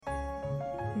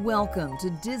Welcome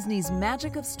to Disney's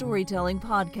Magic of Storytelling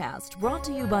podcast, brought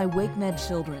to you by WakeMed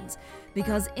Children's,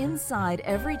 because inside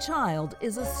every child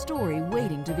is a story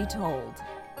waiting to be told.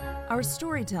 Our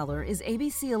storyteller is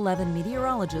ABC 11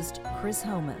 meteorologist Chris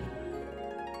Homan.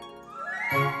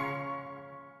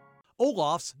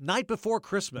 Olaf's Night Before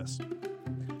Christmas.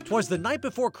 'Twas the night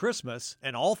before Christmas,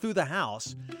 and all through the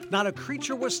house, not a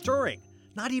creature was stirring,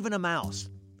 not even a mouse.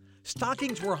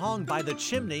 Stockings were hung by the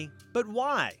chimney, but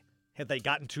why? Had they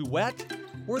gotten too wet?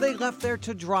 Were they left there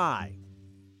to dry?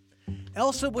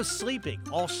 Elsa was sleeping,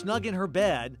 all snug in her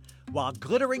bed, while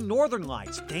glittering northern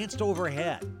lights danced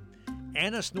overhead.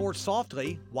 Anna snored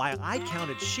softly while I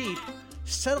counted sheep,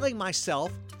 settling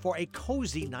myself for a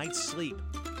cozy night's sleep.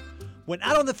 When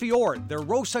out on the fjord there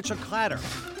rose such a clatter,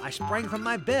 I sprang from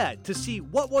my bed to see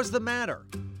what was the matter.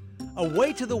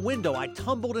 Away to the window I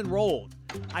tumbled and rolled.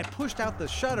 I pushed out the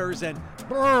shutters and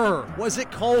brrr, was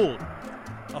it cold.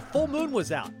 A full moon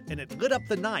was out and it lit up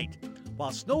the night,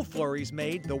 while snow flurries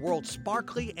made the world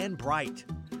sparkly and bright.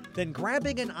 Then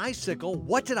grabbing an icicle,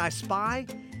 what did I spy?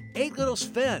 8 little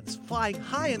Svens flying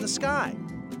high in the sky.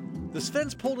 The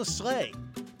Svens pulled a sleigh.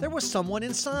 There was someone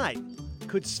inside.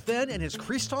 Could Sven and his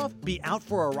Kristoff be out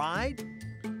for a ride?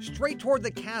 Straight toward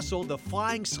the castle the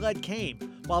flying sled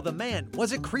came, while the man,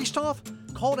 was it Kristoff,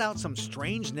 called out some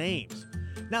strange names.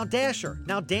 Now Dasher,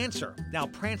 now Dancer, now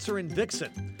Prancer and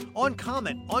Vixen, on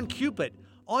Comet, on Cupid,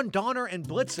 on Donner and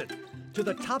Blitzen, to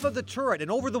the top of the turret and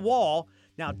over the wall,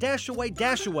 now dash away,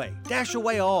 dash away, dash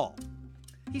away all.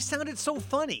 He sounded so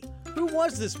funny. Who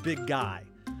was this big guy?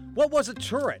 What was a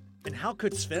turret, and how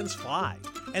could Svens fly?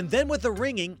 And then with the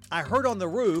ringing, I heard on the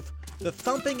roof the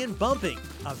thumping and bumping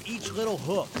of each little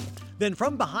hoof. Then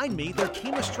from behind me there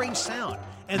came a strange sound,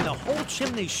 and the whole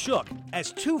chimney shook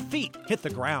as 2 feet hit the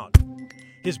ground.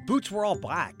 His boots were all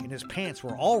black and his pants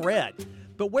were all red,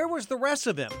 but where was the rest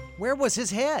of him? Where was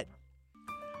his head?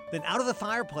 Then out of the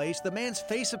fireplace the man's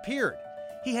face appeared.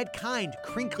 He had kind,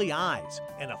 crinkly eyes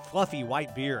and a fluffy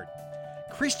white beard.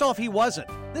 Kristoff he wasn't.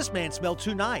 This man smelled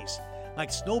too nice,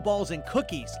 like snowballs and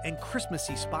cookies and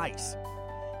Christmassy spice.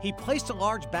 He placed a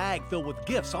large bag filled with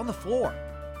gifts on the floor.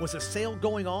 Was a sale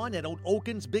going on at old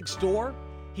Oaken's big store?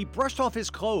 He brushed off his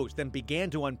clothes, then began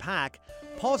to unpack,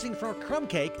 pausing for a crumb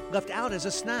cake left out as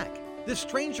a snack. This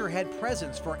stranger had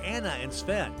presents for Anna and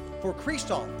Sven, for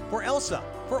Kristoff, for Elsa,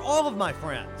 for all of my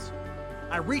friends.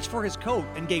 I reached for his coat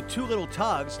and gave 2 little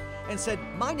tugs and said,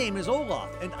 "My name is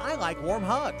Olaf and I like warm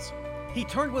hugs." He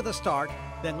turned with a start,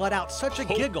 then let out such a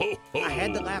giggle. I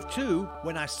had to laugh too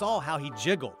when I saw how he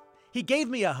jiggled. He gave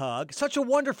me a hug, such a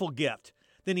wonderful gift.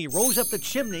 Then he rose up the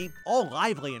chimney, all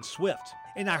lively and swift.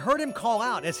 And I heard him call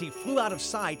out as he flew out of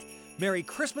sight, "Merry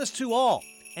Christmas to all,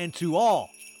 and to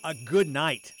all, a good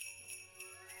night."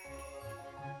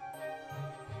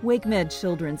 WakeMed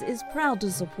Children's is proud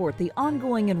to support the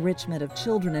ongoing enrichment of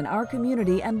children in our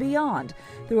community and beyond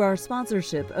through our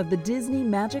sponsorship of the Disney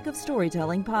Magic of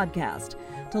Storytelling podcast.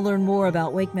 To learn more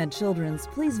about WakeMed Children's,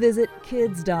 please visit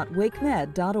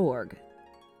kids.wakemed.org.